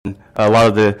a lot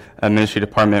of the ministry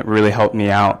department really helped me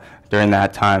out during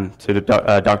that time, to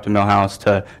Dr. Milhouse,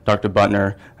 to Dr.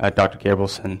 Butner, Dr.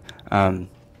 Gabrielson.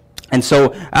 And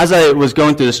so as I was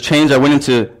going through this change, I went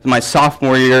into my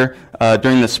sophomore year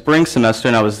during the spring semester,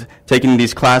 and I was taking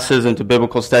these classes into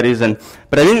biblical studies,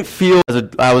 but I didn't feel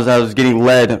as I was getting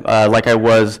led like I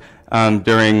was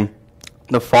during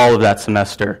the fall of that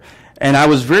semester. And I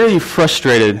was very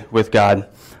frustrated with God.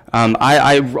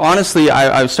 I honestly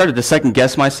started to second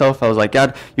guess myself. I was like,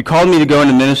 God, you called me to go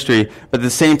into ministry, but at the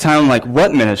same time, like,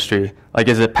 what ministry? Like,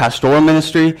 is it pastoral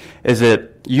ministry? Is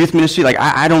it youth ministry? Like,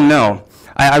 I don't know.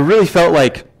 I really felt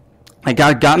like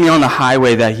God got me on the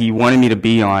highway that he wanted me to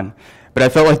be on, but I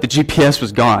felt like the GPS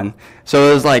was gone. So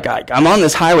it was like, I'm on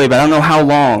this highway, but I don't know how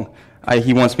long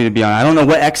he wants me to be on. I don't know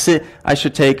what exit I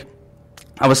should take.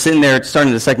 I was sitting there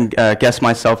starting to second guess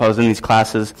myself. I was in these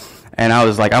classes, and I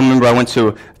was like, I remember I went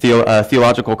to a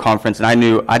theological conference, and I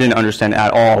didn't understand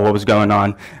at all what was going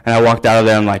on. And I walked out of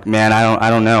there, and I'm like, man, I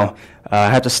don't know. I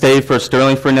have to stay for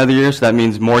Sterling for another year, so that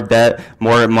means more debt,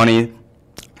 more money.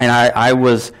 And I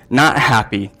was not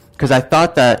happy, because I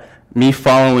thought that me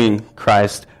following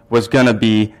Christ was going to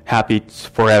be happy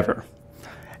forever.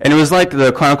 And it was like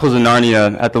the Chronicles of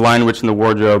Narnia at The Lion, Witch, and the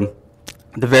Wardrobe.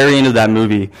 At the very end of that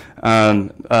movie,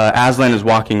 Aslan is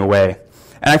walking away.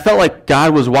 And I felt like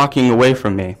God was walking away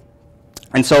from me.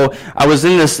 And so I was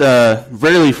in this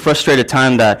really frustrated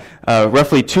time that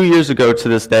roughly 2 years ago to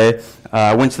this day,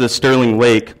 I went to the Sterling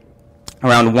Lake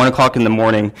around 1 o'clock in the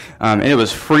morning, and it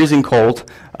was freezing cold.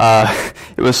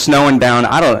 It was snowing down.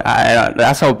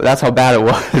 That's how bad it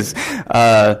was.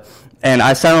 And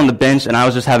I sat on the bench, and I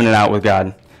was just having it out with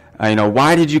God.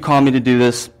 Why did you call me to do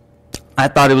this? I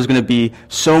thought it was going to be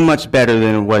so much better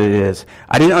than what it is.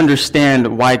 I didn't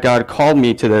understand why God called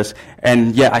me to this,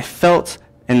 and yet I felt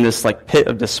in this pit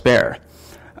of despair.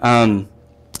 And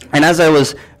as I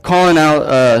was calling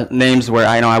out names where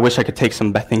I wish I could take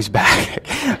some things back,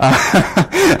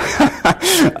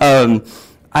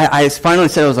 I finally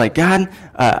said, I was like, God,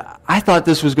 I thought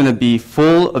this was going to be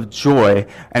full of joy,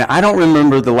 and I don't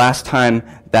remember the last time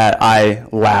that I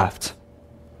laughed.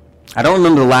 I don't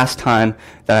remember the last time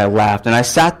that I laughed. And I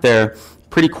sat there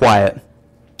pretty quiet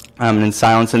in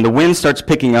silence, and the wind starts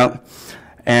picking up,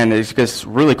 and it gets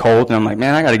really cold, and I'm like,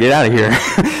 man, I got to get out of here.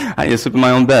 I need to sleep in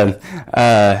my own bed.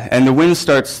 And the wind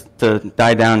starts to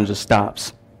die down and just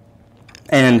stops.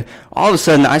 And all of a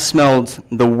sudden, I smelled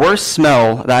the worst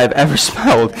smell that I've ever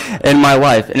smelled in my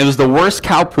life. And it was the worst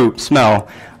cow poop smell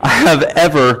I have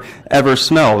ever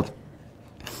smelled.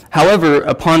 However,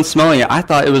 upon smelling it, I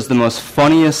thought it was the most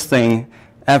funniest thing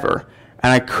ever,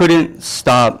 and I couldn't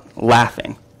stop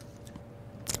laughing.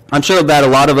 I'm sure that a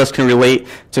lot of us can relate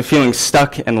to feeling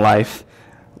stuck in life,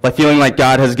 like feeling like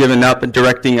God has given up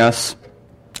directing us.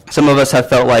 Some of us have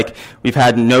felt like we've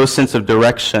had no sense of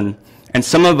direction, and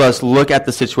some of us look at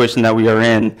the situation that we are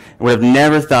in and would have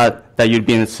never thought that you'd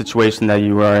be in the situation that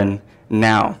you are in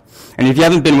now. And if you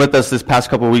haven't been with us this past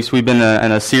couple of weeks, we've been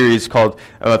in a series called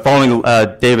Following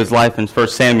David's Life in 1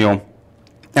 Samuel.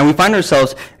 And we find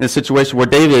ourselves in a situation where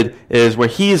David is, where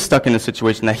he is stuck in a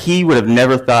situation that he would have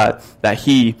never thought that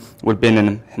he would have been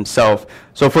in himself.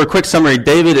 So for a quick summary,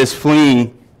 David is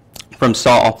fleeing from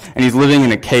Saul, and he's living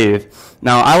in a cave.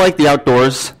 Now, I like the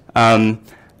outdoors. I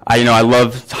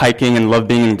love hiking and love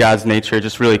being in God's nature. It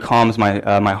just really calms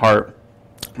my heart,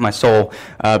 my soul.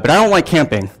 But I don't like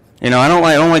camping. I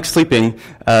don't like sleeping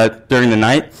during the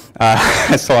night.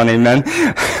 I saw an amen.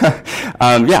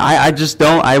 I just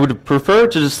don't. I would prefer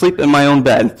to just sleep in my own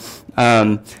bed.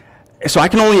 So I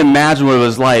can only imagine what it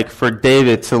was like for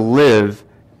David to live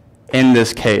in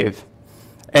this cave.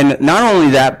 And not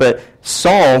only that, but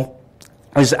Saul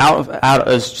is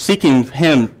is seeking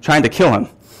him, trying to kill him.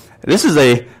 This is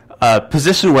a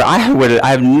position where I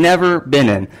have never been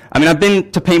in. I mean, I've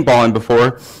been to paintballing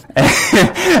before, and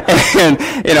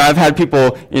I've had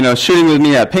people shooting with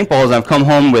me at paintballs, and I've come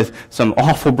home with some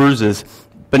awful bruises,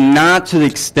 but not to the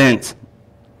extent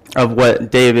of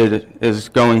what David is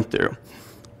going through.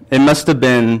 It must have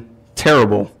been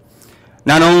terrible.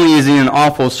 Not only is he in an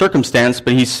awful circumstance,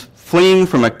 but he's fleeing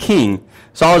from a king.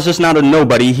 Saul is just not a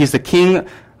nobody. He's the king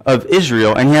of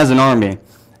Israel, and he has an army.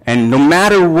 And no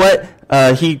matter what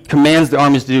he commands the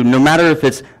armies to do, no matter if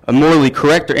it's morally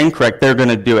correct or incorrect, they're going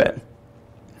to do it.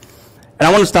 And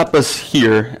I want to stop us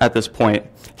here at this point.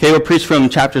 Caleb preached from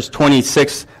chapters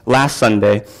 26 last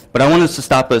Sunday, but I want us to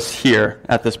stop us here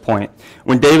at this point.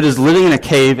 When David is living in a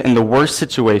cave in the worst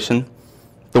situation,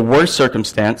 the worst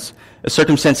circumstance, a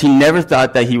circumstance he never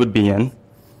thought that he would be in,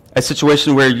 a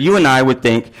situation where you and I would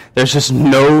think there's just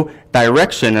no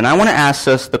direction. And I want to ask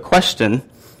us the question,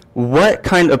 what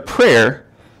kind of prayer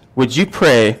would you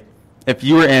pray if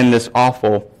you were in this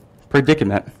awful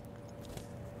predicament?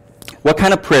 What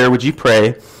kind of prayer would you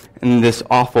pray in this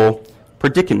awful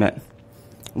predicament?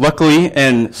 Luckily,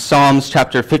 in Psalms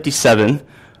chapter 57,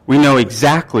 we know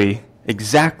exactly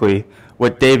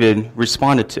what David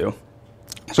responded to.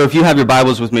 So if you have your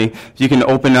Bibles with me, you can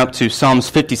open up to Psalms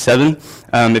 57.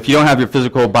 If you don't have your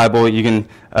physical Bible, you can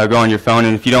go on your phone.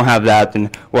 And if you don't have that, then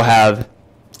we'll have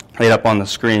it up on the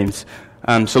screens.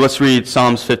 So let's read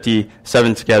Psalms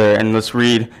 57 together, and let's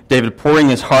read David pouring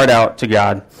his heart out to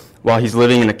God while he's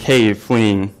living in a cave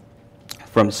fleeing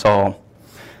from Saul.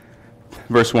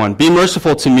 Verse 1, Be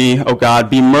merciful to me, O God,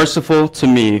 be merciful to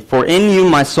me, for in you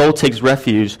my soul takes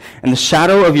refuge. In the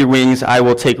shadow of your wings I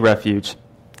will take refuge,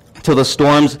 till the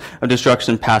storms of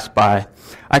destruction pass by.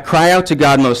 I cry out to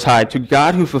God Most High, to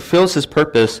God who fulfills his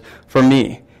purpose for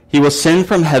me. He will send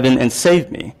from heaven and save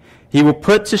me. He will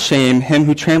put to shame him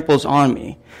who tramples on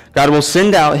me. God will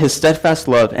send out his steadfast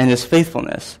love and his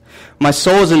faithfulness. My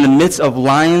soul is in the midst of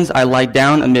lions. I lie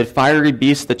down amid fiery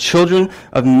beasts, the children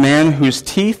of man whose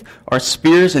teeth are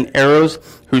spears and arrows,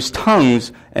 whose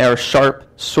tongues are sharp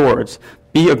swords.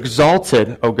 Be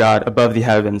exalted, O God, above the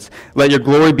heavens. Let your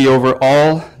glory be over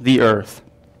all the earth.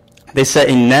 They set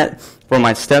a net for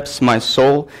my steps. My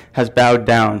soul has bowed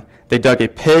down. They dug a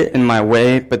pit in my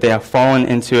way, but they have fallen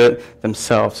into it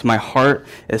themselves. My heart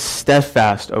is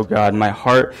steadfast, O God. My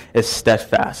heart is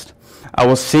steadfast. I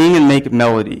will sing and make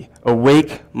melody.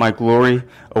 Awake, my glory.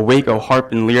 Awake, O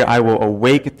harp and lyre. I will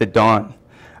awake at the dawn.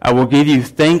 I will give you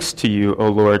thanks to you, O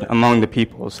Lord, among the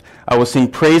peoples. I will sing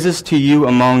praises to you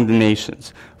among the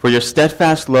nations. For your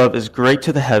steadfast love is great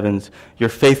to the heavens, your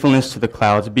faithfulness to the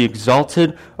clouds. Be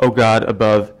exalted, O God,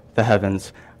 above the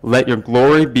heavens. Let your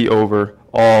glory be over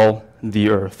all the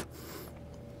earth.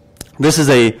 This is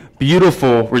a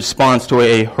beautiful response to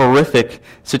a horrific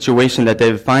situation that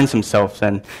David finds himself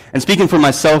in. And speaking for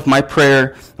myself, my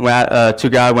prayer to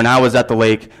God when I was at the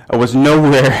lake was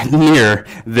nowhere near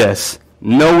this.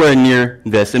 Nowhere near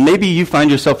this. And maybe you find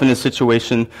yourself in a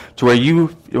situation to where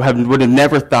you would have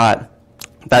never thought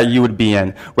that you would be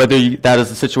in. Whether that is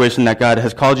the situation that God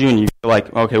has called you and you feel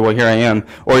like, okay, well, here I am,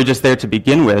 or you're just there to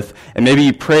begin with, and maybe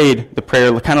you prayed the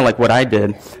prayer kind of like what I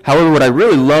did. However, what I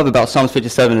really love about Psalms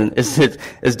 57 is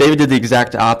David did the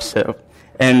exact opposite.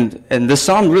 And this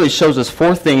psalm really shows us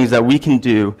 4 things that we can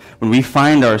do when we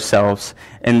find ourselves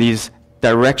in these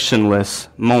directionless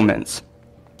moments.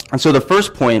 And so the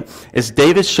first point is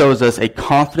David shows us a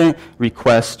confident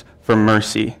request for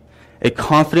mercy. A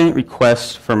confident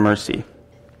request for mercy.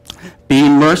 Be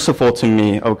merciful to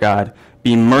me, O God.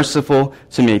 Be merciful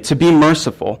to me. To be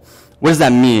merciful, what does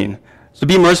that mean? To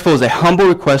be merciful is a humble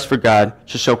request for God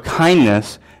to show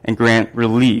kindness and grant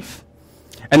relief.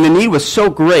 And the need was so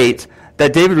great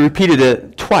that David repeated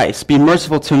it twice. Be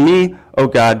merciful to me, O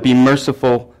God. Be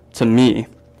merciful to me.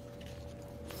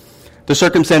 The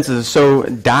circumstances are so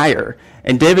dire.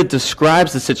 And David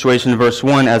describes the situation in verse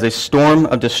 1 as a storm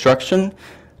of destruction,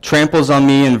 tramples on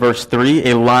me in verse 3,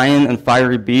 a lion and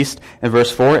fiery beast in verse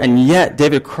 4, and yet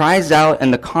David cries out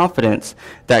in the confidence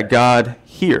that God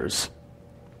hears.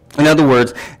 In other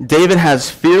words, David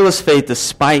has fearless faith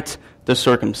despite the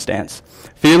circumstance.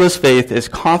 Fearless faith is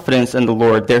confidence in the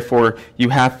Lord, therefore you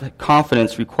have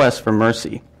confidence requests for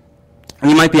mercy. And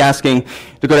you might be asking,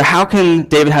 Dakota, how can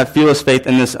David have fearless faith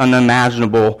in this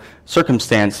unimaginable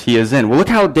circumstance he is in? Well, look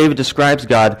how David describes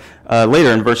God later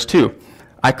in verse 2.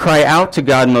 I cry out to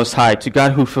God Most High, to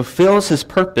God who fulfills his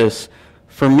purpose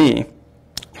for me.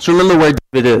 So remember where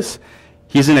David is.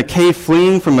 He's in a cave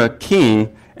fleeing from a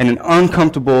king in an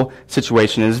uncomfortable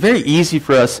situation. It's very easy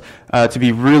for us to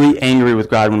be really angry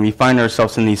with God when we find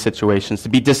ourselves in these situations, to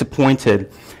be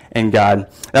disappointed in God.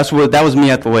 That was me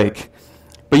at the lake.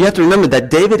 But you have to remember that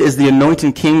David is the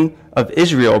anointed king of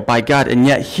Israel by God, and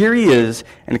yet here he is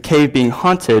in a cave being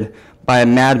haunted by a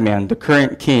madman, the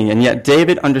current king. And yet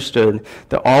David understood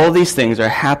that all of these things are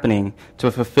happening to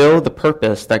fulfill the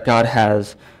purpose that God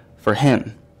has for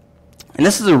him. And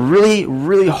this is a really,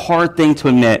 really hard thing to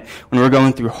admit when we're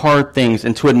going through hard things,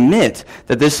 and to admit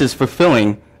that this is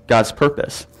fulfilling God's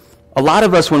purpose. A lot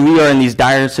of us, when we are in these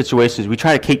dire situations, we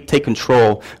try to take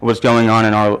control of what's going on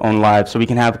in our own lives so we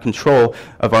can have control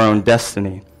of our own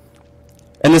destiny.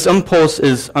 And this impulse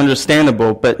is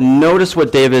understandable, but notice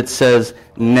what David says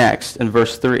next in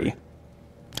verse 3.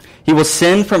 He will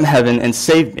send from heaven and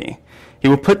save me. He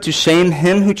will put to shame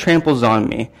him who tramples on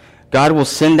me. God will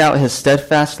send out his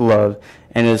steadfast love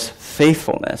and his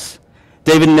faithfulness.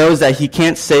 David knows that he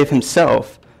can't save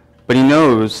himself, but he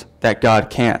knows that God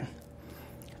can.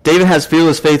 David has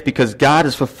fearless faith because God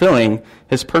is fulfilling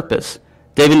his purpose.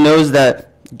 David knows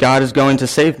that God is going to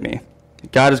save me.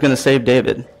 God is going to save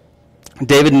David.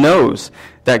 David knows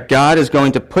that God is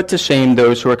going to put to shame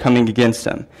those who are coming against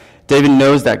him. David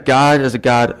knows that God is a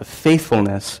God of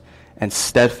faithfulness and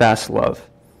steadfast love.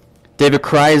 David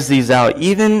cries these out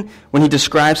even when he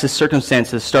describes his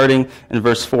circumstances starting in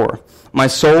verse 4. My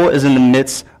soul is in the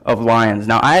midst of lions.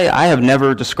 Now, I have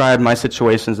never described my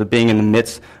situations of being in the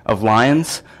midst of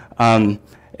lions.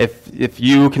 If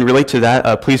you can relate to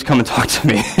that, please come and talk to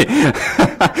me.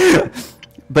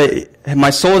 But my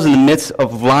soul is in the midst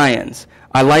of lions.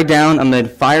 I lie down amid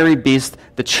fiery beasts,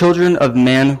 the children of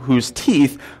man whose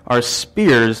teeth are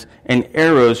spears and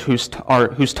arrows whose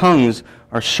tongues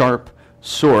are sharp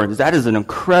swords. That is an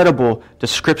incredible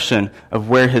description of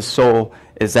where his soul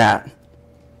is at.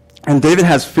 And David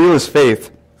has fearless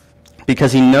faith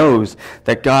because he knows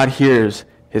that God hears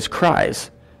his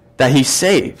cries, that he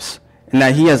saves, and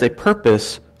that he has a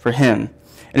purpose for him.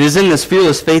 It is in this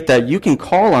fearless faith that you can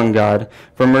call on God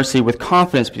for mercy with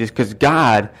confidence because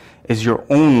God is your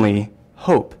only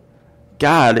hope.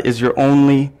 God is your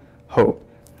only hope.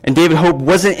 And David's hope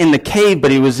wasn't in the cave,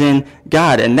 but he was in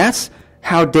God. And that's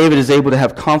how David is able to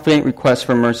have confident requests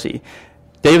for mercy.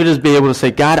 David is able to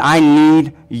say, God, I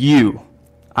need you.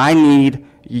 I need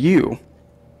you.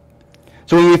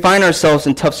 So when we find ourselves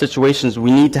in tough situations,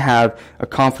 we need to have a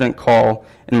confident call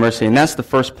in mercy. And that's the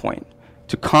first point,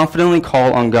 to confidently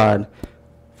call on God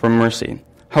for mercy.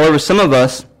 However, some of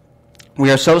us, we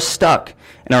are so stuck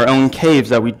in our own caves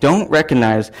that we don't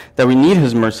recognize that we need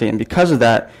his mercy. And because of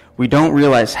that, we don't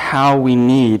realize how we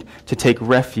need to take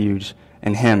refuge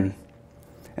in him.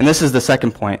 And this is the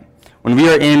second point. When we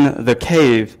are in the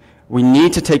cave, we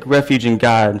need to take refuge in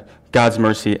God's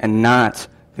mercy, and not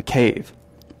the cave.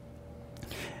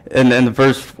 And in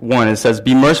verse 1, it says,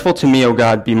 Be merciful to me, O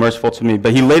God, be merciful to me.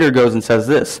 But he later goes and says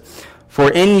this,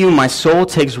 For in you my soul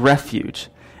takes refuge.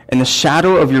 In the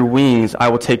shadow of your wings I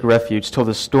will take refuge till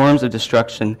the storms of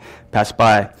destruction pass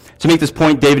by. To make this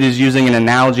point, David is using an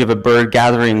analogy of a bird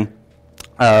gathering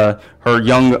her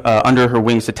young under her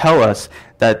wings to tell us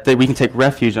that we can take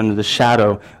refuge under the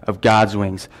shadow of God's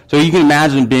wings. So you can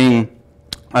imagine being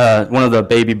one of the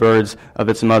baby birds of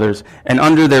its mothers, and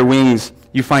under their wings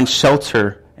you find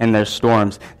shelter in their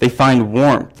storms. They find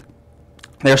warmth.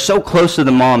 They are so close to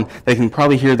the mom they can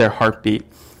probably hear their heartbeat.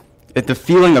 It's the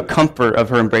feeling of comfort of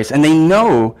her embrace, and they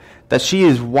know that she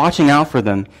is watching out for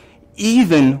them,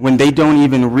 even when they don't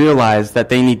even realize that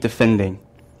they need defending.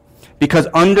 Because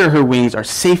under her wings are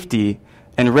safety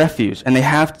and refuge, and they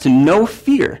have to no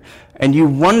fear. And you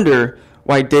wonder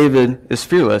why David is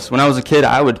fearless. When I was a kid,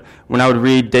 when I would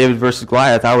read David versus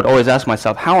Goliath, I would always ask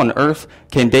myself, how on earth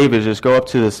can David just go up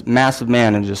to this massive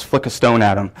man and just flick a stone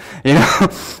at him? You know,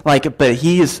 but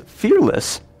he is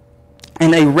fearless.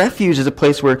 And a refuge is a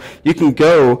place where you can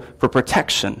go for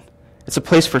protection. It's a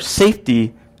place for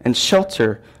safety and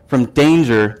shelter from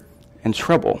danger and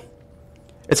trouble.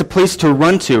 It's a place to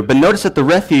run to. But notice that the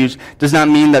refuge does not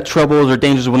mean that troubles or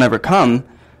dangers will never come.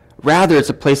 Rather, it's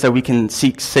a place that we can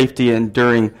seek safety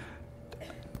during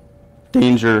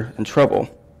danger and trouble.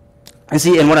 And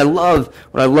see, and what I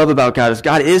love about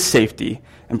God is safety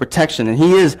and protection, and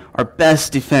he is our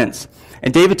best defense.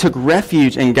 And David took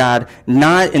refuge in God,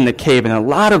 not in the cave. And a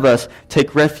lot of us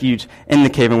take refuge in the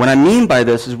cave. And what I mean by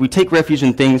this is we take refuge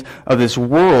in things of this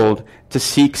world to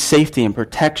seek safety and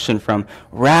protection from,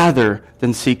 rather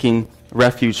than seeking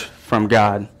refuge from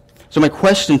God. So my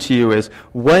question to you is,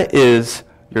 what is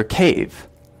your cave?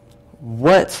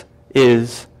 What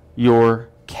is your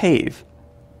cave?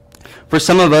 For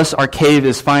some of us, our cave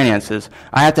is finances.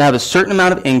 I have to have a certain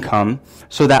amount of income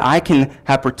so that I can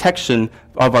have protection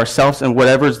of ourselves and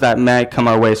whatever's that may come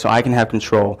our way, so I can have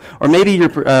control. Or maybe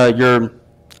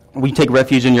we take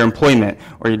refuge in your employment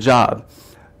or your job.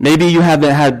 Maybe you have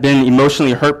been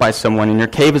emotionally hurt by someone, and your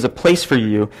cave is a place for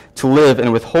you to live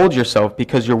and withhold yourself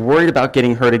because you're worried about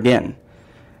getting hurt again.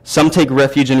 Some take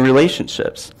refuge in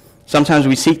relationships. Sometimes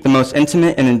we seek the most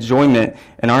intimate and enjoyment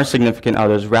in our significant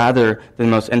others rather than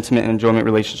the most intimate and enjoyment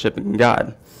relationship in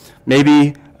God.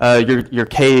 Maybe your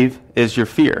cave is your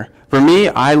fear. For me,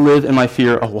 I live in my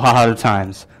fear a lot of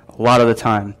the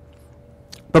time.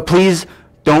 But please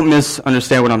don't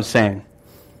misunderstand what I'm saying.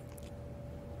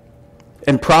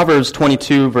 In Proverbs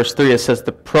 22, verse 3, it says,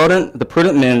 The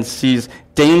prudent man sees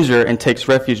danger and takes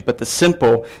refuge, but the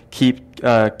simple keep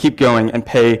going and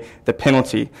pay the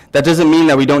penalty. That doesn't mean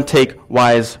that we don't take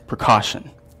wise precaution.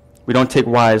 We don't take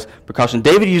wise precaution.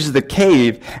 David uses the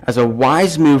cave as a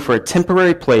wise move for a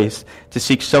temporary place to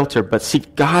seek shelter, but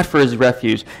seek God for his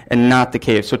refuge and not the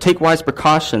cave. So take wise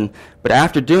precaution, but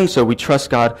after doing so, we trust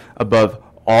God above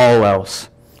all else.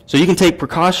 So you can take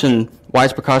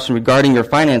wise precaution regarding your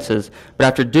finances, but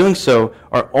after doing so,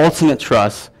 our ultimate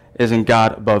trust is in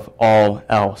God above all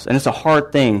else. And it's a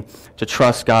hard thing to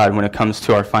trust God when it comes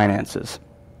to our finances.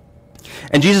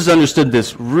 And Jesus understood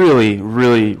this really,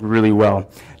 really, really well.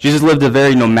 Jesus lived a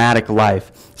very nomadic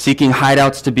life, seeking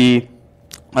hideouts to be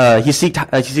he seeked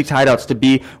hideouts to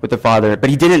be with the Father, but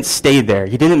he didn't stay there.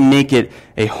 He didn't make it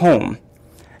a home.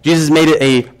 Jesus made it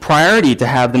a priority to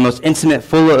have the most intimate,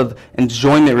 full of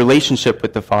enjoyment relationship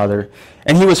with the Father.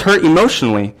 And he was hurt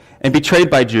emotionally and betrayed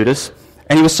by Judas,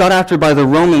 and he was sought after by the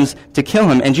Romans to kill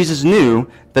him, and Jesus knew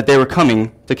that they were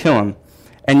coming to kill him.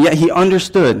 And yet he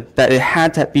understood that it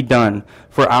had to be done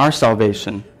for our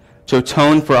salvation, to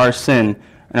atone for our sin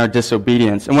and our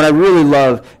disobedience. And what I really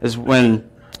love is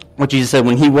what Jesus said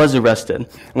when he was arrested.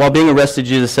 While being arrested,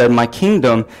 Jesus said, "My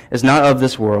kingdom is not of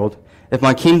this world. If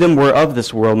my kingdom were of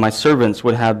this world, my servants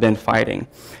would have been fighting,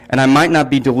 and I might not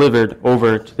be delivered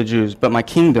over to the Jews, but my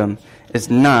kingdom is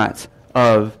not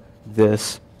of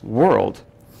this world."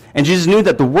 And Jesus knew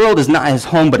that the world is not his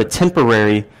home, but a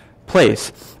temporary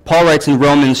place. Paul writes in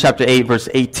Romans chapter 8, verse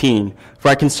 18, "For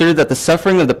I consider that the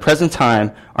suffering of the present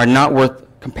time are not worth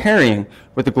comparing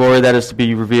with the glory that is to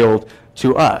be revealed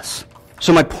to us."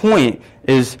 So my point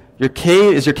is your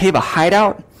cave a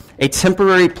hideout, a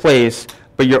temporary place,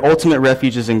 but your ultimate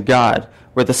refuge is in God,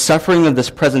 where the suffering of this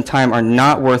present time are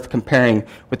not worth comparing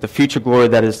with the future glory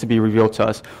that is to be revealed to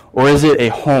us? Or is it a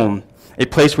home, a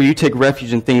place where you take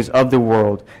refuge in things of the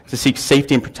world to seek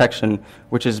safety and protection,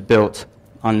 which is built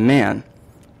on man?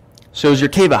 So is your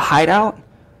cave a hideout,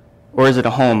 or is it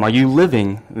a home? Are you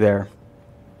living there?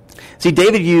 See,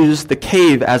 David used the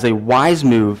cave as a wise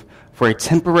move for a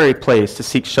temporary place to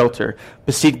seek shelter,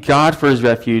 but seek God for his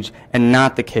refuge and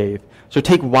not the cave. So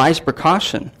take wise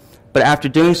precaution. But after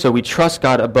doing so, we trust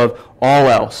God above all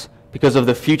else because of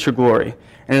the future glory.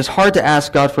 And it's hard to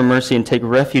ask God for mercy and take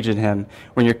refuge in him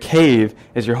when your cave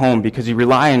is your home, because you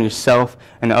rely on yourself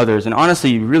and others. And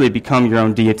honestly, you really become your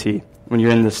own deity when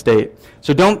you're in this state.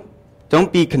 So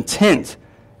don't be content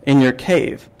in your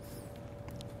cave.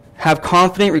 Have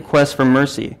confident requests for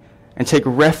mercy and take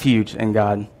refuge in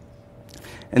God.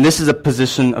 And this is a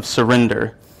position of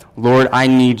surrender. Lord, I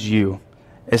need you.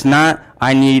 It's not,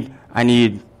 I need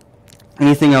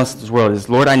anything else in this world. It's,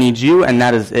 Lord, I need you, and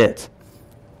that is it.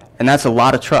 And that's a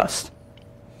lot of trust.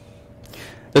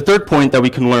 The third point that we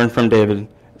can learn from David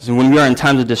is when we are in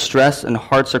times of distress and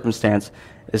hard circumstance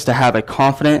is to have a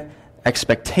confident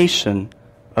expectation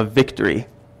of victory.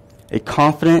 A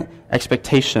confident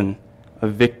expectation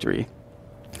of victory.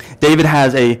 David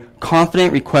has a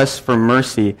confident request for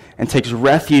mercy and takes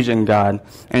refuge in God.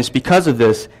 And it's because of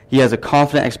this, he has a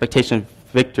confident expectation of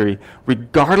victory,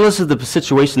 regardless of the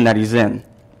situation that he's in.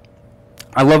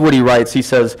 I love what he writes. He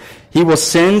says, "He will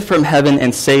send from heaven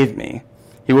and save me.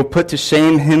 He will put to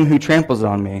shame him who tramples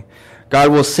on me.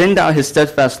 God will send out his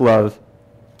steadfast love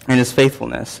and his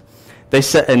faithfulness. They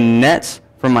set a net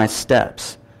for my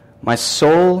steps. My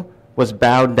soul was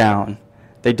bowed down.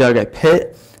 They dug a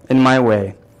pit in my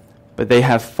way, but they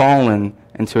have fallen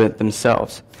into it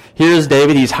themselves." Here is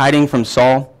David. He's hiding from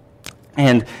Saul,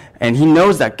 and he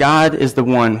knows that God is the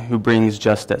one who brings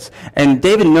justice. And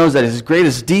David knows that his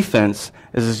greatest defense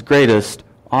is his greatest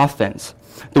offense.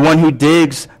 The one who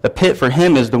digs the pit for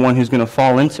him is the one who's going to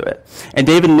fall into it. And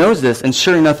David knows this, and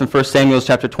sure enough, in 1 Samuel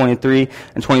chapter 23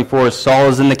 and 24, Saul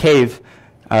is in the cave,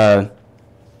 and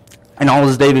all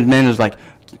his David men is like,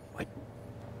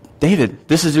 "David,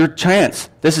 this is your chance.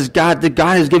 This is God.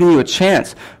 God has given you a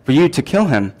chance for you to kill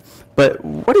him." But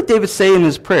what did David say in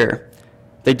his prayer?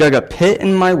 "They dug a pit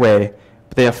in my way,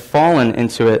 but they have fallen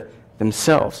into it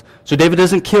themselves." So David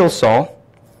doesn't kill Saul.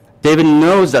 David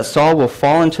knows that Saul will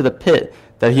fall into the pit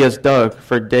that he has dug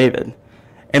for David.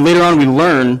 And later on we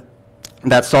learn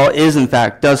that Saul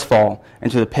does fall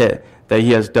into the pit that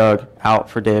he has dug out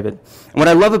for David. And what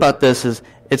I love about this is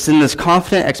it's in this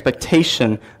confident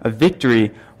expectation of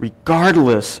victory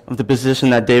regardless of the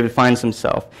position that David finds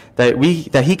himself, that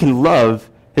he can love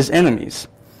his enemies.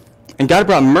 And God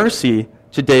brought mercy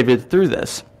to David through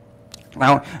this.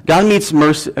 Now, God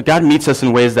meets us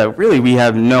in ways that really we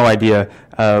have no idea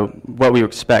what we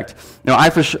expect. Now, I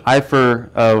for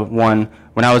one,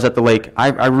 when I was at the lake,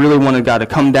 I really wanted God to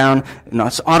come down in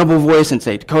this audible voice and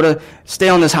say, "Dakota, stay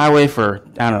on this highway for,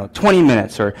 20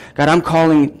 minutes." Or, "God, I'm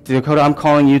calling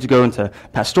you to go into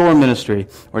pastoral ministry."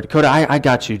 Or, "Dakota, I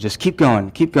got you. Just keep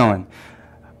going, keep going."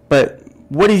 But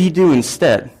what did he do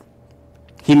instead?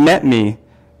 He met me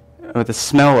with the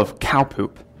smell of cow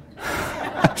poop.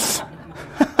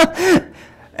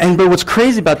 But what's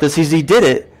crazy about this is he did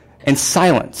it in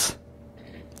silence.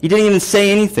 He didn't even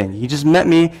say anything. He just met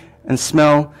me in the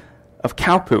smell of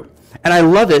cow poop. And I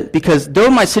love it because though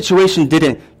my situation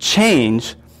didn't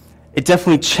change, it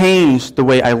definitely changed the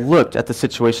way I looked at the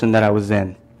situation that I was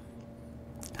in.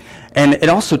 And it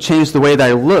also changed the way that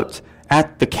I looked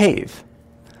at the cave.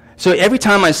 So every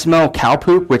time I smell cow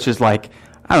poop, which is like,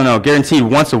 I don't know, guaranteed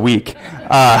once a week,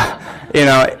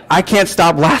 I can't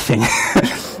stop laughing.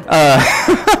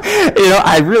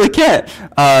 I really can't.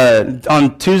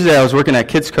 On Tuesday, I was working at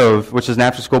Kids Cove, which is an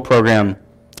after-school program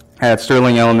at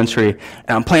Sterling Elementary, and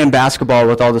I'm playing basketball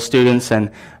with all the students,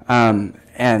 and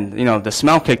the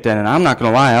smell kicked in, and I'm not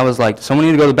going to lie, I was like, someone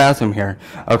need to go to the bathroom here,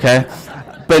 okay?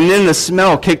 But then the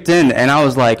smell kicked in, and I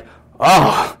was like,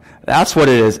 oh, that's what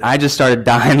it is. I just started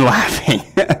dying laughing.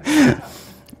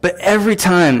 But every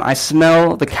time I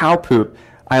smell the cow poop,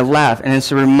 I laugh, and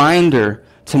it's a reminder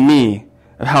to me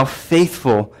of how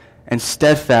faithful and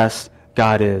steadfast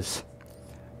God is.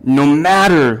 No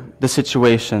matter the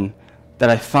situation that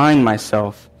I find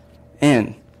myself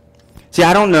in. See,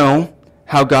 I don't know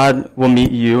how God will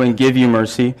meet you and give you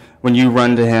mercy when you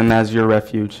run to Him as your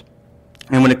refuge,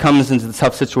 and when it comes into the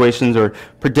tough situations or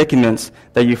predicaments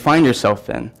that you find yourself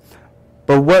in.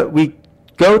 But when we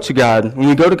go to God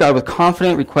with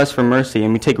confident requests for mercy,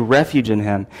 and we take refuge in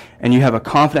Him, and you have a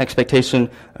confident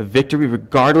expectation of victory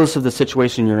regardless of the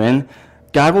situation you're in,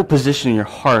 God will position your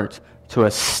heart to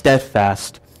a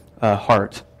steadfast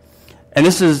heart. And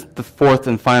this is the fourth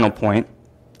and final point.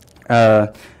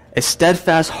 A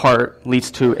steadfast heart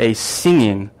leads to a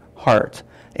singing heart.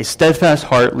 A steadfast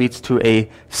heart leads to a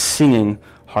singing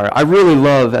heart. I really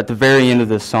love at the very end of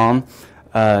this psalm,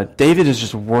 David is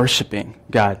just worshiping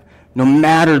God, no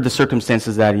matter the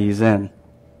circumstances that he's in.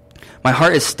 My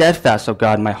heart is steadfast, O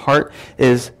God. My heart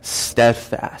is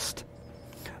steadfast.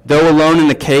 Though alone in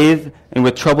the cave and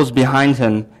with troubles behind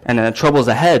him and troubles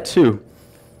ahead too,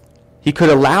 he could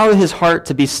allow his heart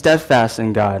to be steadfast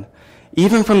in God.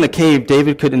 Even from the cave,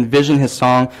 David could envision his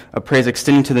song of praise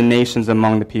extending to the nations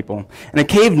among the people. And a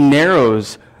cave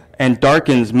narrows and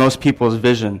darkens most people's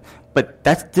vision, but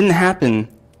that didn't happen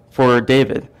for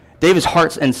David. David's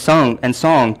heart and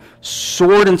song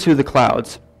soared into the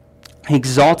clouds. He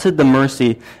exalted the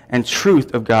mercy and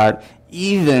truth of God,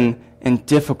 even in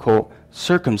difficult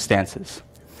circumstances.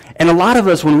 And a lot of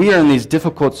us, when we are in these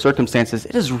difficult circumstances,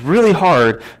 it is really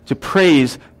hard to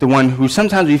praise the one who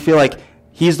sometimes we feel like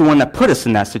He's the one that put us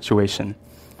in that situation.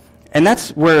 And that's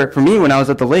where, for me, when I was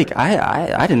at the lake,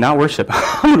 I did not worship.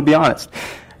 I'm going to be honest.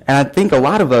 And I think a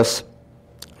lot of us,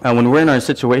 when we're in our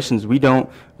situations, we don't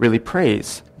really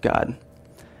praise God.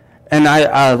 And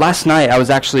last night, I was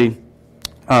actually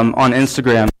on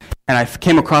Instagram, and I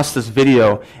came across this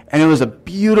video, and it was a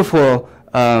beautiful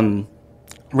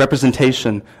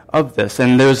representation of this.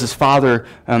 And there was this father,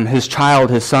 his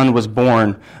son was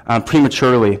born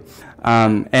prematurely,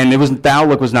 and the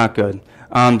outlook was not good.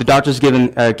 The doctors gave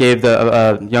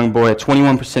the young boy a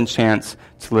 21% chance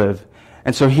to live.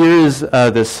 And so here is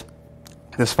this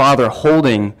father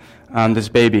holding this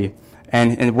baby.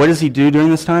 And what does he do during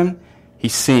this time? He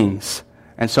sings.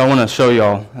 And so I want to show you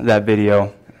all that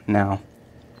video now.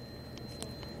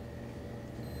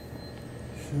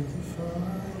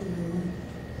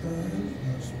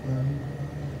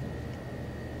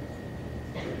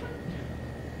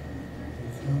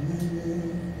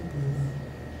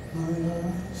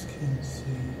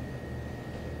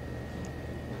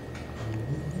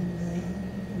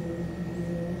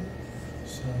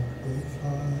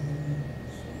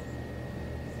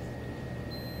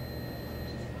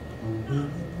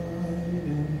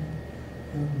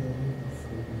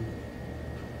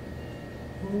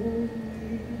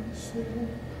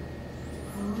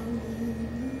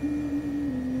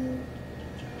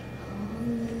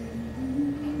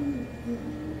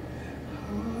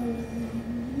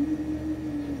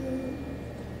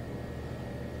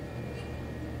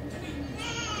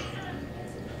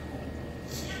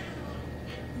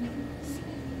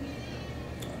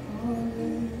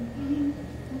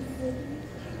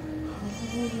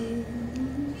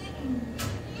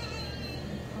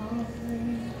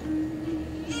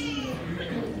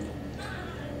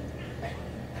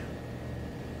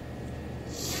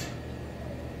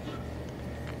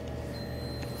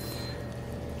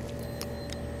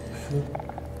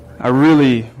 I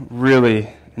really,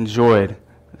 really enjoyed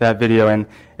that video, and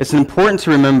it's important to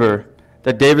remember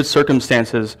that David's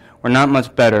circumstances were not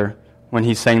much better when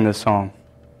he sang this song.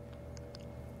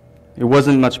 It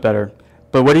wasn't much better.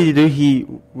 But what did he do?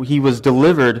 He was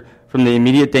delivered from the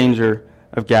immediate danger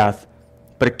of Gath.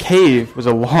 But a cave was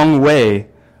a long way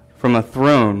from a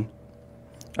throne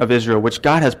of Israel, which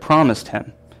God has promised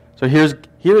him. So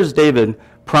here's David,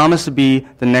 promised to be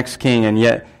the next king, and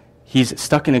yet he's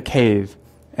stuck in a cave,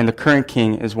 and the current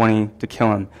king is wanting to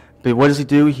kill him. But what does he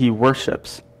do? He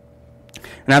worships.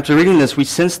 And after reading this, we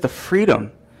sense the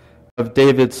freedom of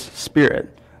David's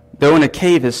spirit. Though in a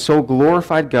cave, his soul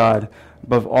glorified God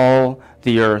above all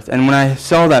the earth. And when I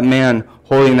saw that man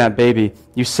holding that baby,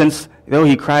 you sense, though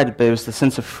he cried, but it was the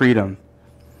sense of freedom.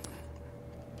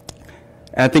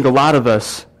 And I think a lot of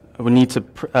us would need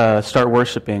to start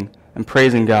worshiping and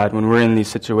praising God when we're in these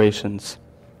situations.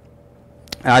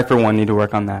 And I, for one, need to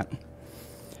work on that.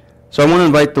 So I want to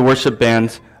invite the worship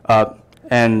band up,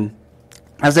 and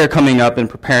as they're coming up and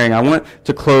preparing, I want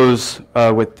to close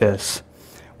with this.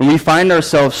 When we find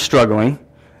ourselves struggling,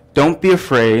 don't be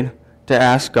afraid to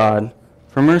ask God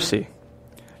for mercy.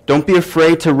 Don't be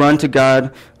afraid to run to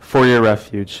God for your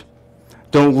refuge.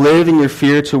 Don't live in your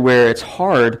fear to where it's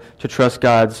hard to trust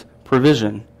God's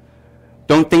provision.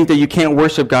 Don't think that you can't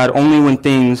worship God only when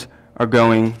things are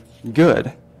going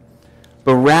good.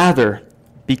 But rather,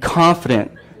 be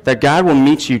confident that God will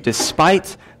meet you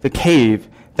despite the cave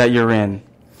that you're in.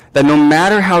 That no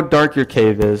matter how dark your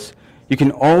cave is, you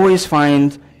can always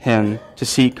find Him to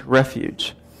seek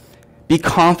refuge. Be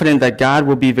confident that God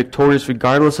will be victorious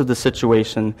regardless of the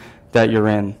situation that you're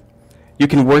in. You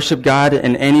can worship God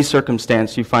in any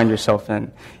circumstance you find yourself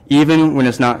in, even when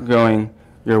it's not going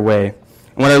your way.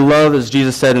 And what I love is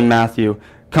Jesus said in Matthew,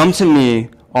 "Come to me,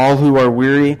 all who are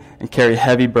weary and carry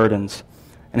heavy burdens."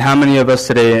 And how many of us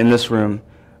today in this room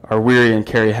are weary and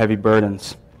carry heavy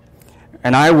burdens?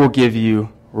 And I will give you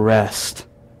rest.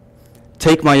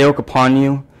 Take my yoke upon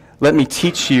you. Let me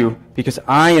teach you, because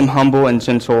I am humble and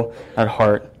gentle at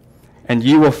heart, and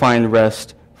you will find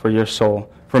rest for your soul.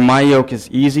 For my yoke is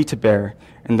easy to bear,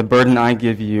 and the burden I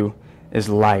give you is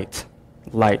light.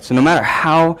 Light. So no matter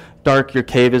how dark your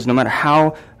cave is, no matter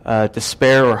how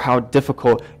despair or how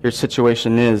difficult your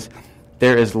situation is,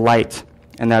 there is light,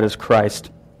 and that is Christ.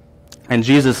 And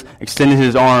Jesus extended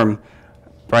His arm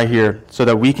right here so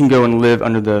that we can go and live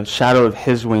under the shadow of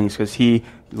His wings, because He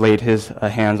laid His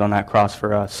hands on that cross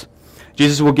for us.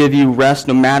 Jesus will give you rest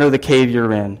no matter the cave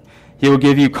you're in. He will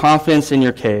give you confidence in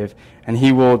your cave, and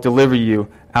He will deliver you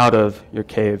out of your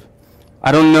cave.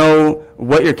 I don't know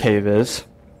what your cave is,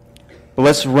 but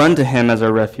let's run to Him as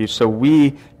our refuge so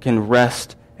we can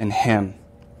rest in Him.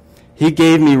 He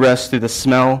gave me rest through the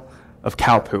smell of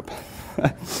cow poop.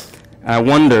 I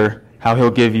wonder how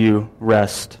He'll give you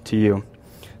rest to you.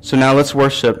 So now let's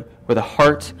worship with a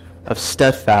heart of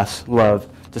steadfast love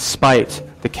despite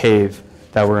the cave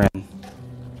that we're in.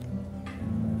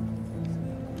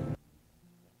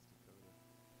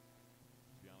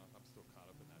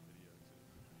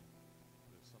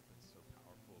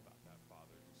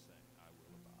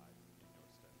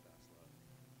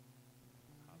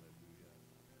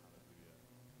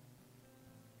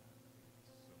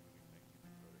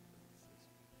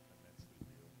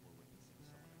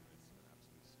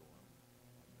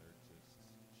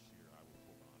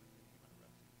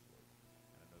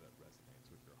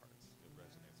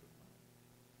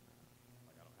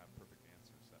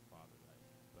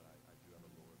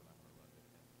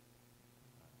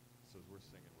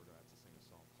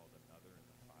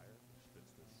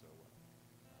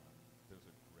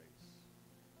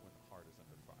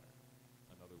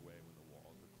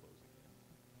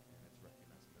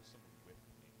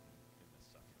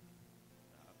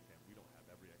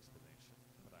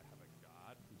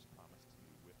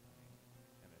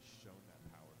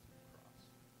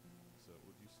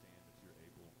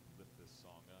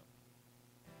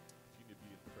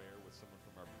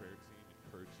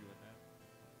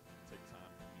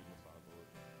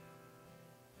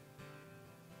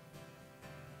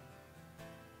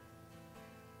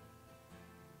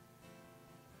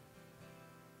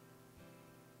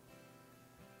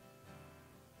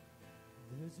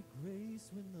 There's a grace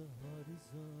when the heart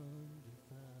is under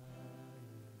fire,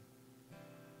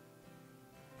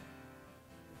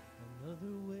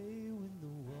 another way when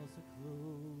the walls are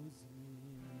closing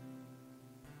in.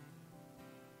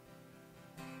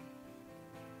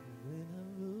 When I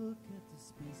look at the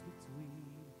space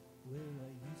between where I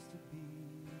used to be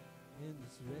and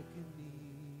this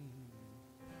reckoning,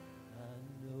 I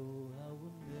know I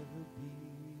will never be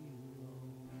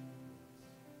alone.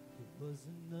 There was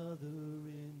another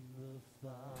in the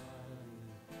fire,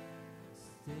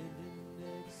 standing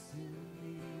next to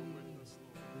me.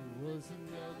 There was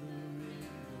another in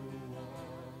the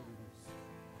waters,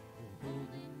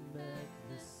 holding back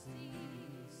the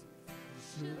seas.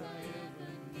 Should I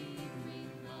ever need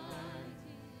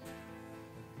reminding,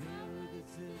 a power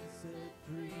that's been set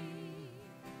free?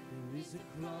 There is a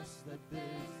cross that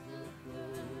bears the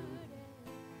burden,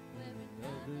 when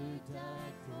another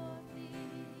died for me.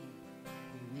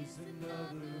 There is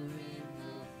another in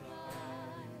the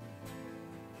fire.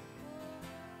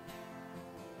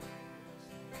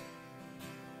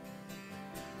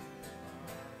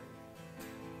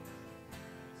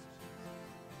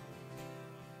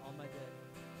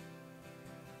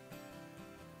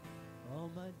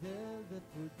 lie there left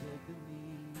for dead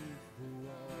beneath the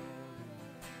water.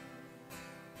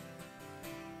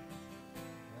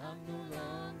 I'm no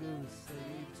longer a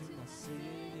slave to my sin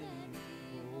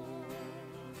anymore.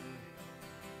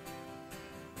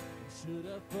 Should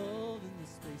I fall in the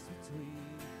space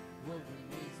between what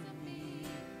remains of me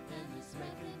and this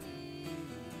reckoning?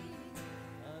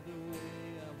 Either way,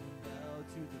 I will bow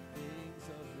to the things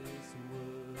of this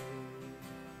world.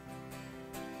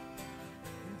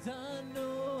 And I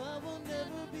know I will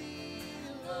never be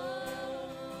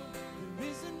alone. There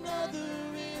is another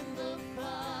in the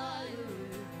fire,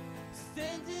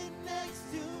 standing next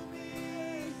to me.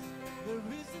 There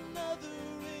is another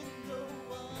in the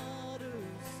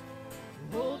waters,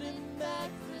 holding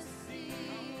back the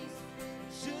seas.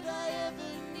 Should I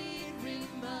ever need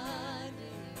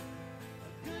reminding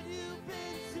how good you've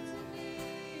been to me?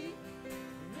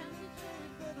 There's a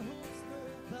faith that holds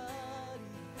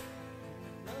nobody,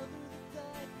 another that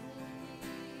died for me.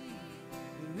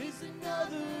 There is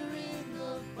another in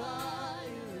the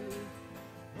fire.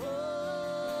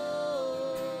 Oh,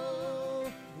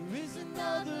 there is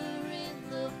another in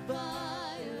the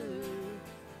fire.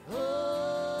 Oh,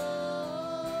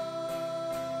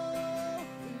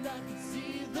 and I can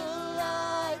see the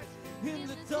light in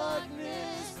the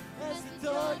darkness as the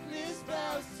darkness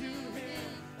bows to him.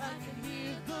 I can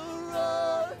hear the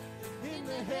roar in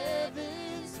the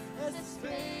heavens as the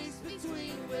space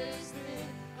between wasting.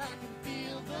 I can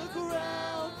feel the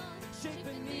ground shake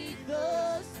beneath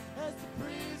us as the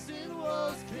prison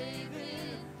walls cave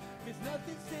in. 'Cause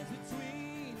nothing stands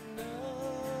between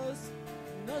us.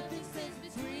 Nothing stands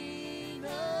between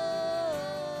us.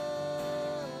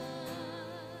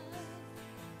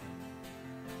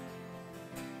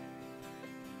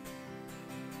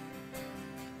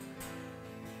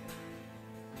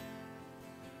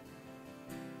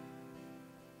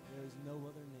 There is no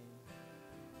other name.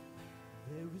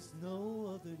 There is no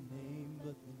other name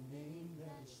but the name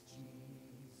that is Jesus.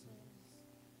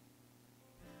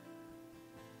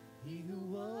 He who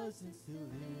was and still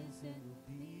is and will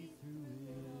be through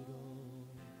it all.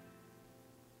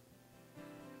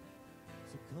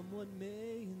 So come what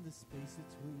may in the space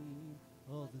between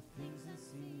all the things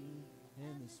unseen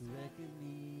and this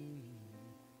reckoning,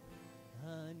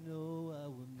 I know I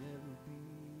will never be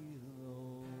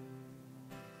alone.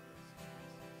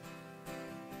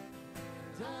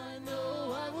 And I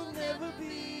know I will never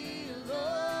be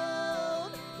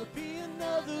alone. There'll be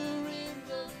another in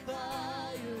the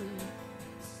fire,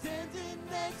 standing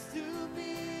next to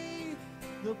me.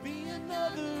 There'll be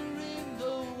another in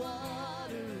the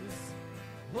waters,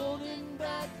 holding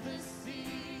back the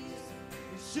seas.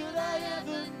 And should I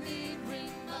ever need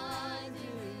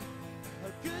reminding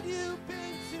how good you've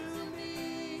been to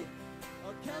me,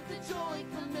 I'll count the joy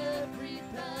from every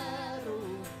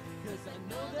battle, 'cause I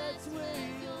know that's where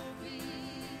you'll be.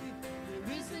 There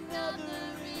is another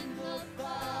in the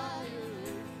fire.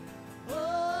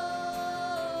 Oh,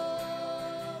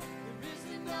 there is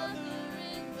another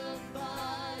in the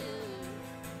fire.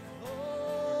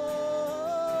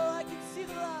 Oh, I can see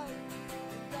the light,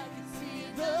 and I can see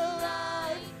the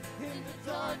light in the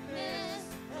darkness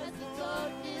as the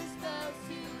darkness bows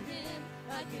to him.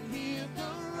 I can hear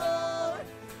the roar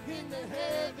in the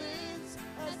heavens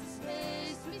as the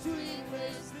space between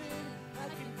wasting. I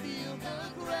can feel the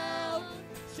ground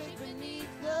shake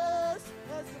beneath us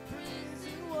as the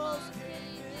prison walls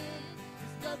cave in.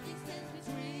 'Cause nothing stands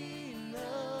between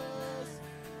us.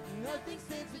 Nothing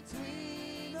stands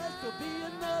between us. There'll be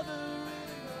another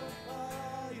in the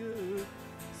fire,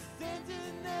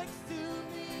 standing next to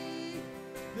me.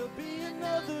 There'll be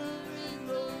another in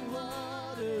the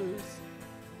waters,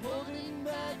 holding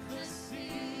back the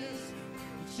seas.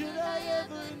 Should I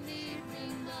ever need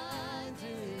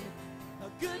reminding how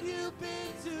good you've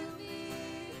been to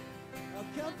me, I'll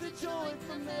count the joy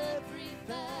from every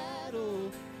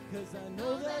battle, 'cause I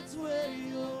know that's where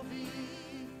you'll be.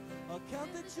 I'll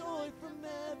count the joy from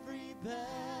every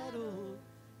battle,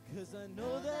 'cause I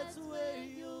know that's where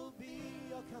you'll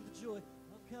be. I'll count the joy.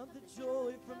 I'll count the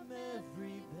joy from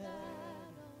every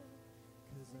battle,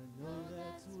 'cause I know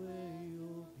that's where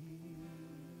you'll be.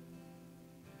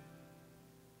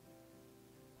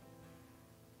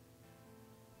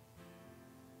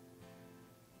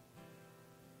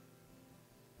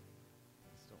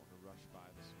 Just don't want to rush by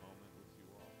this moment with you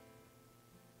all.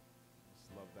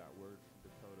 Just love that word